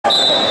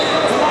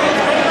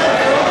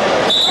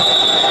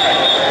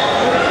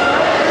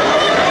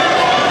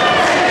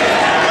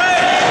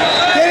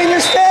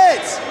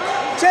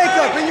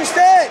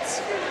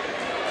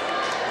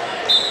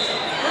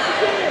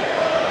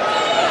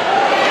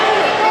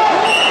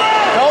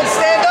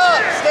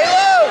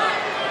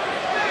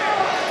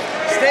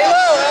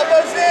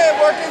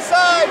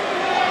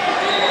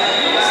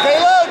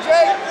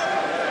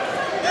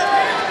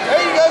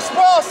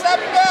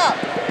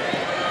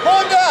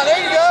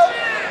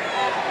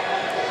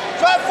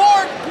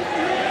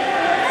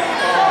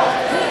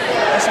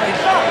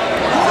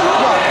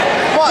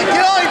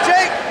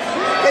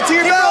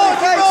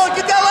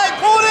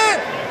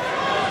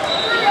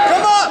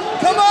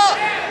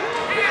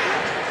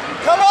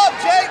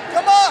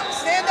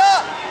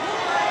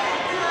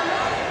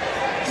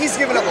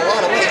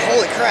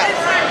crap.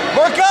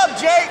 Work up,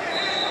 Jake.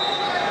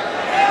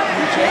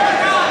 Jake?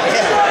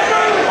 Yeah.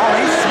 Oh,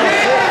 he's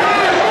smooth.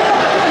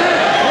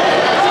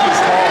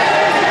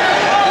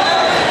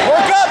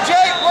 Work up,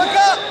 Jake. Work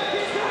up.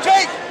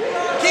 Jake,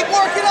 keep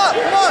working up.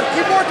 Come on,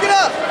 keep working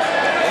up.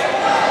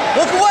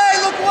 Look away,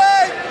 look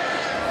away.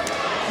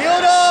 Heel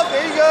it up.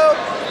 There you go.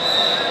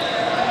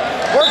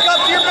 Work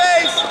up to your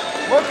base.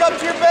 Work up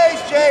to your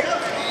base, Jake.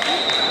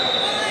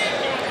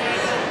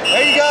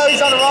 There you go.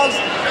 He's on the wrong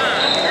side.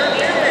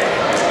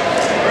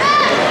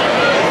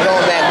 We're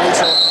going back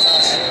neutral if it's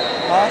us.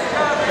 Huh?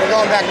 We're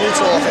going back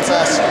neutral if it's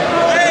us.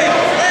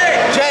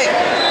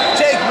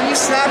 Jake, when you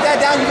snap that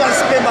down, you gotta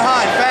spin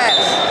behind fast.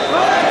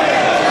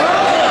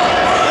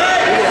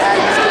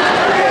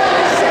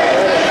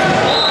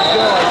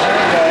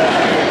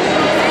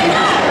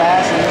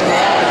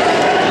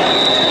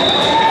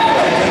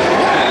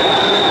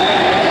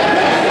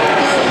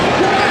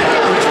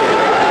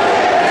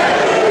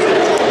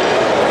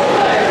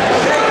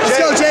 Let's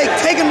go, Jake.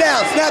 Take him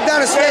down. Snap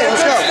down and stay.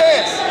 Let's go.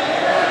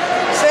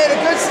 Stay in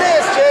a good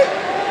stance, Jake.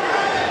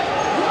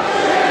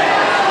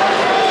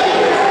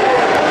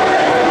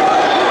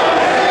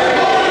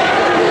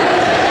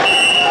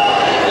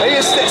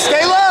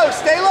 Stay low,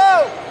 stay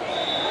low.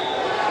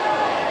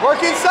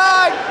 Work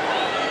inside.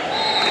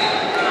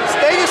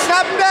 Stay, you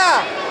snap him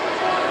down.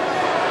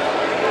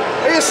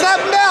 There you snap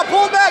him down,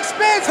 pull him back,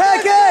 spin,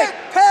 Pancake!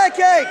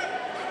 Pancake!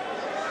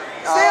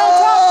 Stay on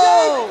top,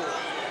 Jake.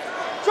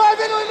 Drive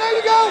into him, there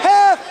you go.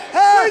 Half!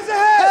 Raise the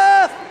head.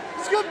 Half!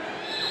 It's good.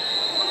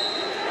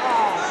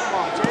 Oh, come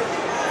on, Jake.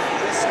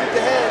 Just scoop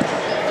the head.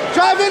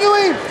 Drive into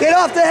him. Get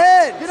off the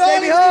head! Get Stay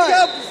on him, behind!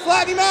 there you go.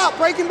 Flatten him out,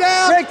 break him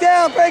down. Break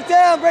down, break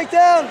down, break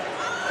down!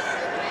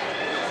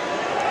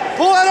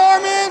 Pull that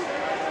arm in.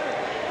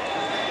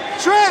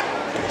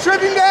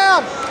 Trip him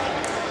down.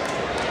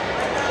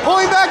 Pull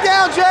him back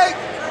down, Jake.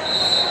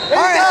 There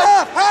All you right,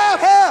 go.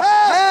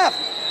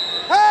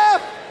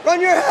 half!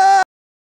 Run your half!